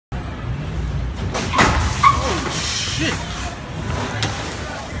shit.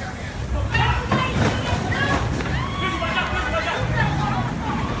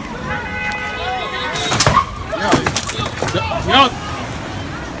 Yo.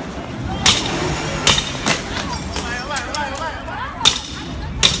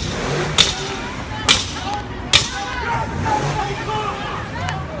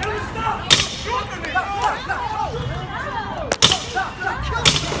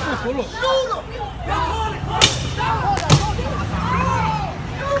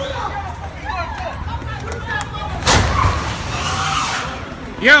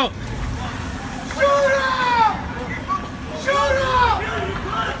 Yo.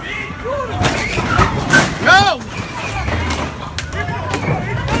 No!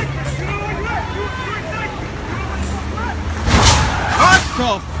 What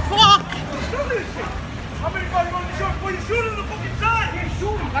the fuck? How many guys you want to shoot? Well, you shoot him the fucking time. He ain't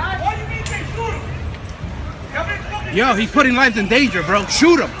shooting, guys. Why do you mean they shoot him? Yo, he's putting lives in danger, bro.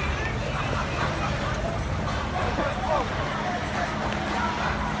 Shoot him.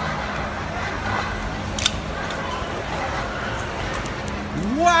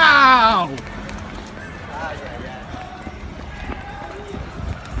 Wow!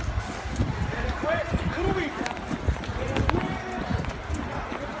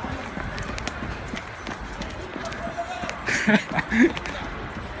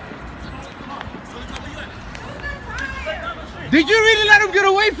 Did you really let him get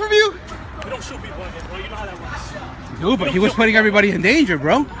away from you? We don't shoot people in here, bro. You know how that works. Dude, but he was putting everybody in danger,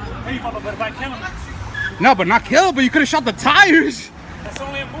 bro. Hey, but if I kill him, No, but not kill, but you could have shot the tires. that's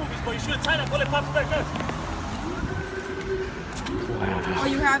only in movies, but you should have tied that bullet pops back there. Oh,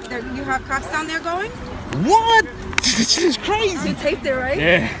 you have cops down there going? What? This is crazy. You taped it, right?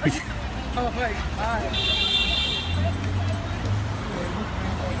 Yeah. Oh, wait. All right.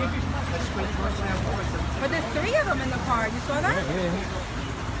 But there's 3 of them in the car. You saw that?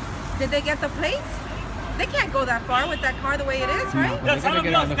 Yeah. Did they get the plates? They can't go that far with that car the way it is, right? Yeah, tell him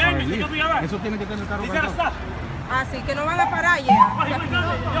get out of the car and he'll leave. be all right. Eso tiene que tener el carro He's gotta stop. Así que no van a parar Oh, he ya. went down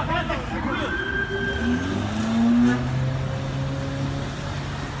there. Yo, hands up.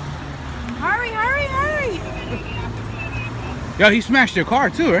 Hurry, hurry, hurry. Yo, he smashed your car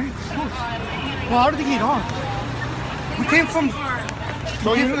too, right? Well, how did he get on? We came from the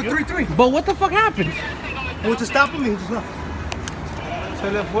 3-3. But what the fuck happened? I went to stop him and he just left. Se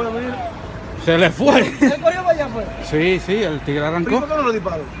le fue, mira. Se le fue. Se corrió para allá afuera. Sí, sí, el tigre ¿Por arrancó. qué no lo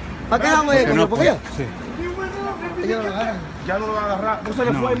disparó? ¿Para qué dejamos ella? No, ¿Por qué? sí. Ella no lo agarra. Ya no lo va a agarrar. No se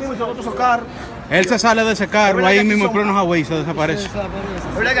le fue ahí mismo y se botó su carro. Él se sale de ese carro, ahí mismo en pleno Hawái se desaparece. La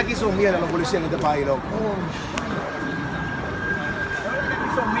verdad que aquí son mierda los policías en este país, loco.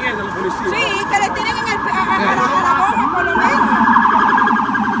 Son mierda los policías. Sí, que le tienen en a la goma por lo menos.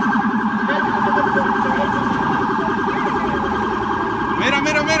 Mira,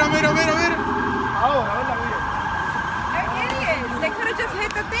 mira, mira, mira, mira, mira. Ahora, anda bien. They're idiots. They could have just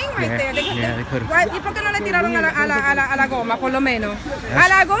hit the thing right there. They could've. ¿Y por qué no le tiraron a la goma, por lo menos? A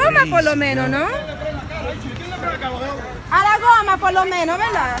la goma, por lo menos, ¿no? A la goma, por lo menos,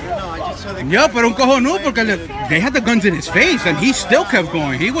 ¿verdad? Yo, pero un cojonudo porque they had the guns in his face and he still kept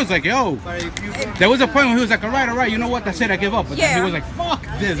going. He was like, yo. There was a point when he was like, all right, you know what, that's it, I give up. But then he was like, fuck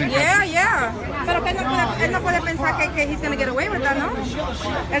this. Yeah, yeah. Pero que él no puede pensar que he's gonna get away with that, ¿no?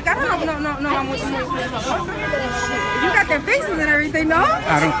 El carro no va muy. You got their faces and everything, ¿no?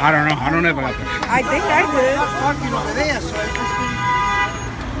 I don't know. I don't ever got that. I think I did.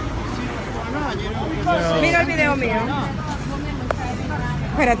 Mira el video mío.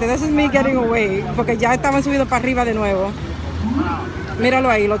 Espérate, this is me getting away. Porque ya estaban subidos para arriba de nuevo. Míralo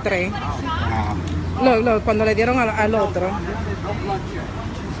ahí, los 3. Cuando le dieron al otro.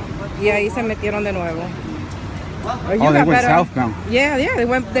 Y ahí se metieron de nuevo. Oh, they went southbound. Yeah, they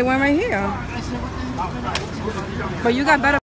went right here. But you got better.